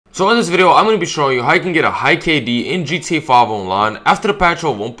So in this video, I'm going to be showing you how you can get a high KD in GTA 5 Online after the patch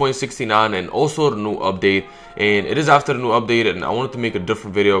of 1.69 and also the new update. And it is after the new update, and I wanted to make a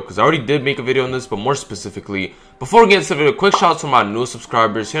different video because I already did make a video on this, but more specifically, before we get into the video, quick shout out to my new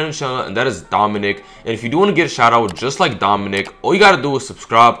subscribers here on the channel, and that is Dominic. And if you do want to get a shout out just like Dominic, all you got to do is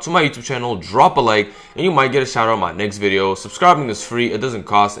subscribe to my YouTube channel, drop a like, and you might get a shout out in my next video. Subscribing is free, it doesn't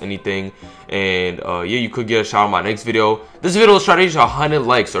cost anything, and yeah, you could get a shout out in my next video. This video is trying to reach 100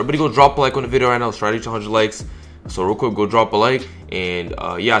 likes, so everybody go drop a like on the video right now. Let's try to reach 100 likes. So real quick, go drop a like, and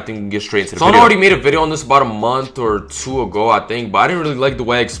yeah, I think we can get straight into the video. So I already made a video on this about a month or two ago, I think, but I didn't really like the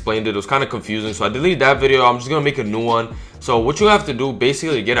way I explained it. It was kind of confusing, so I deleted that video. I'm just gonna make a new one. So what you have to do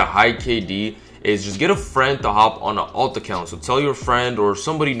basically to get a high KD is just get a friend to hop on an alt account. So tell your friend or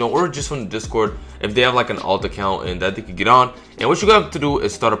somebody know, or just from the Discord, if they have like an alt account and that they could get on. And what you have to do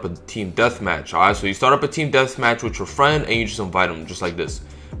is start up a team deathmatch. All right, so you start up a team deathmatch with your friend and you just invite them just like this.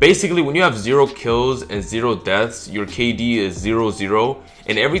 Basically, when you have 0 kills and 0 deaths, your KD is 0-0,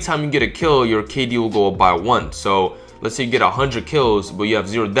 and every time you get a kill, your KD will go up by 1. So let's say you get 100 kills, but you have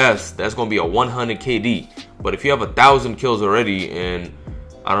 0 deaths, that's going to be a 100 KD. But if you have 1,000 kills already and,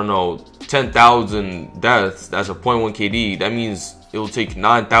 I don't know, 10,000 deaths, that's a 0.1 KD. That means it will take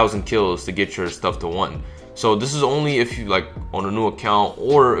 9,000 kills to get your stuff to 1. So this is only if you like on a new account,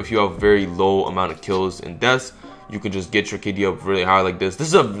 or if you have very low amount of kills and deaths, you can just get your KD up really high like this. This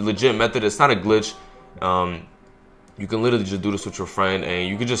is a legit method. It's not a glitch. You can literally just do this with your friend, and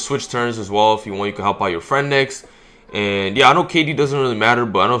you can just switch turns as well if you want. You can help out your friend next. And yeah, I know KD doesn't really matter,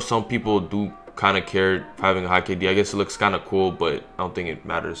 but I know some people do kind of care for having a high KD. I guess it looks kind of cool, but I don't think it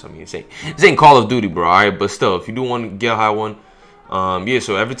matters. I mean, this ain't Call of Duty, bro. All right, but still, if you do want to get a high one, yeah.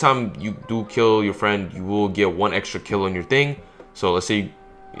 So every time you do kill your friend, you will get 1 extra kill on your thing. So let's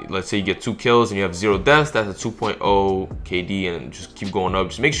say you get 2 kills and you have 0 deaths, that's a 2.0 KD, and just keep going up.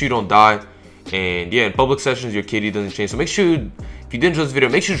 Just make sure you don't die. And yeah, in public sessions your KD doesn't change. So make sure if you did enjoy this video,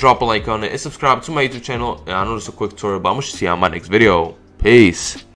 make sure you drop a like on it and subscribe to my YouTube channel. And I know this is a quick tutorial, but I'm gonna see you on my next video. Peace.